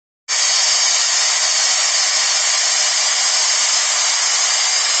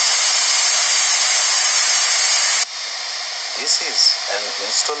This is an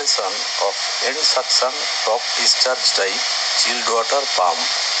installation of end suction top discharge type chilled water pump,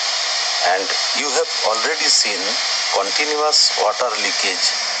 and you have already seen continuous water leakage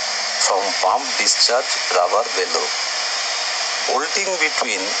from pump discharge rubber bellow. Bolting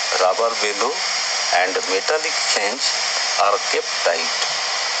between rubber bellow and metallic flange are kept tight,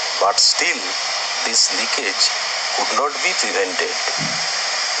 but still this leakage could not be prevented.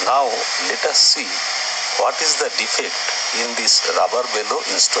 Now let us see what is the defect in this rubber bellow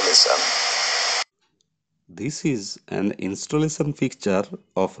installation. This is an installation picture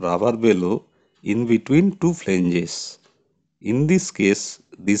of rubber bellow in between two flanges. In this case,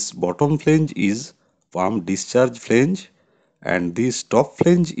 this bottom flange is pump discharge flange and this top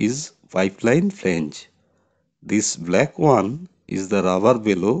flange is pipeline flange. This black one is the rubber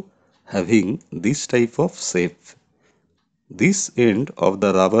bellow having this type of shape. This end of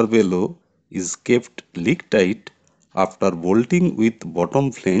the rubber bellow is kept leak tight after bolting with bottom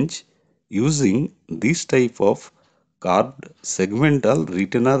flange using this type of carved segmental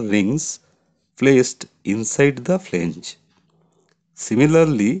retainer rings placed inside the flange.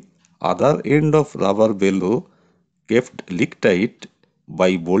 Similarly, other end of rubber bellow kept leak tight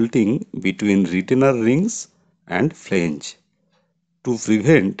by bolting between retainer rings and flange. To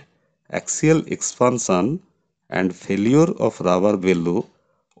prevent axial expansion and failure of rubber bellow,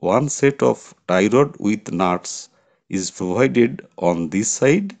 one set of tie rod with nuts is provided on this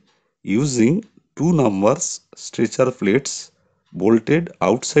side using 2 numbers stretcher plates bolted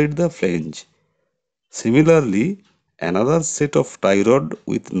outside the flange. Similarly, another set of tie rod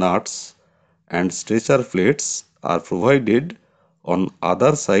with nuts and stretcher plates are provided on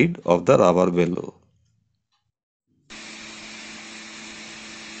other side of the rubber bellow.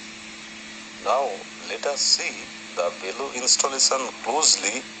 Now let us see the bellow installation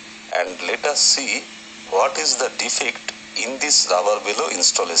closely and let us see what is the defect in this rubber bellow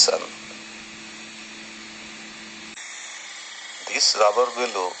installation. This rubber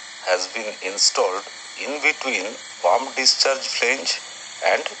bellow has been installed in between pump discharge flange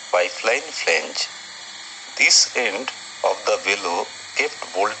and pipeline flange. This end of the bellow kept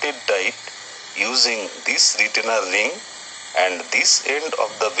bolted tight using this retainer ring, and this end of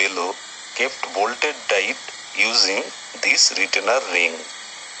the bellow kept bolted tight using this retainer ring.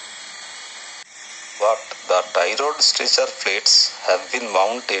 But the tie rod stretcher plates have been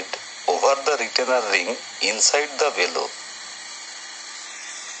mounted over the retainer ring inside the bellow.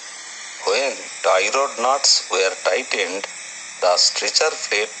 When tie rod nuts were tightened, the stretcher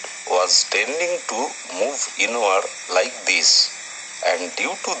plate was tending to move inward like this, and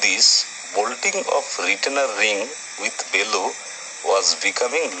due to this, bolting of retainer ring with bellow was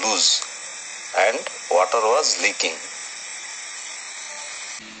becoming loose and water was leaking.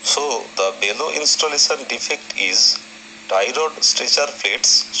 So the bellow installation defect is tie rod stretcher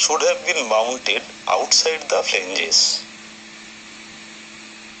plates should have been mounted outside the flanges.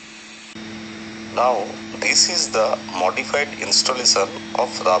 Now this is the modified installation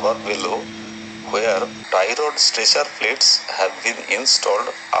of rubber bellow where tie rod stretcher plates have been installed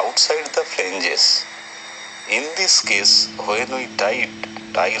outside the flanges. In this case, when we tight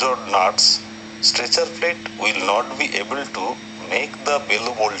tie rod nuts, stretcher plate will not be able to make the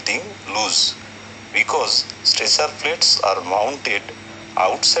bellow bolting loose because stretcher plates are mounted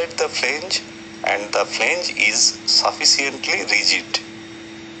outside the flange and the flange is sufficiently rigid.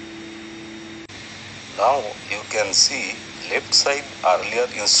 Now you can see left side earlier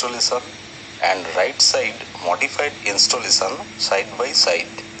installation and right side modified installation side by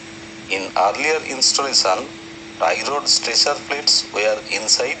side. In earlier installation, tie rod stretcher plates were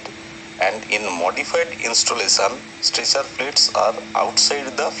inside, and in modified installation, stretcher plates are outside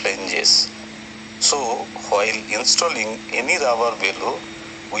the flanges. So while installing any rubber bellow,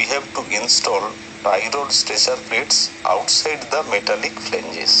 we have to install tie rod stretcher plates outside the metallic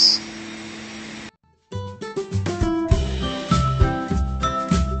flanges.